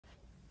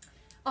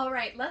All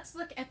right, let's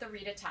look at the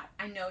Rita top.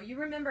 I know you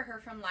remember her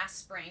from last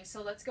spring,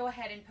 so let's go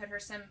ahead and put her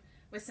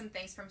with some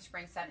things from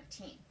spring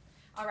 17.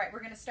 All right,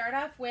 we're going to start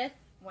off with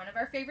one of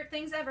our favorite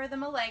things ever, the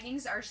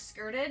leggings, our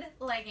skirted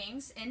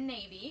leggings in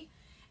navy.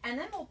 And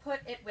then we'll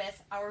put it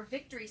with our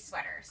victory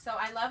sweater. So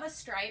I love a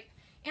stripe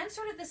and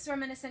sort of this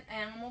reminiscent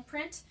animal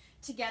print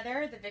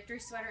together. The victory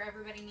sweater,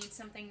 everybody needs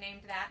something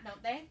named that,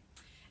 don't they?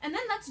 And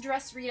then let's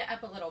dress Rita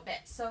up a little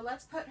bit. So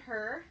let's put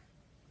her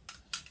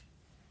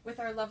with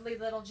our lovely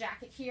little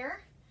jacket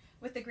here,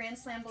 with the Grand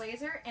Slam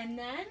blazer, and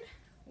then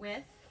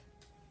with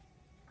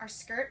our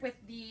skirt with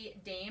the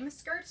dame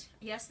skirt.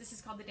 Yes, this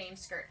is called the dame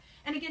skirt.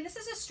 And again, this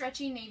is a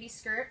stretchy navy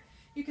skirt.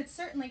 You could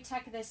certainly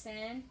tuck this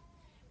in,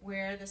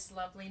 wear this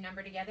lovely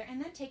number together,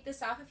 and then take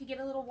this off if you get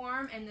a little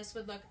warm, and this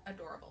would look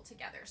adorable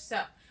together.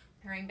 So,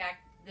 pairing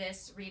back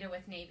this Rita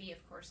with navy,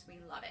 of course, we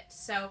love it.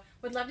 So,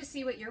 would love to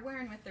see what you're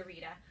wearing with the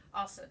Rita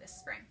also this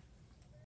spring.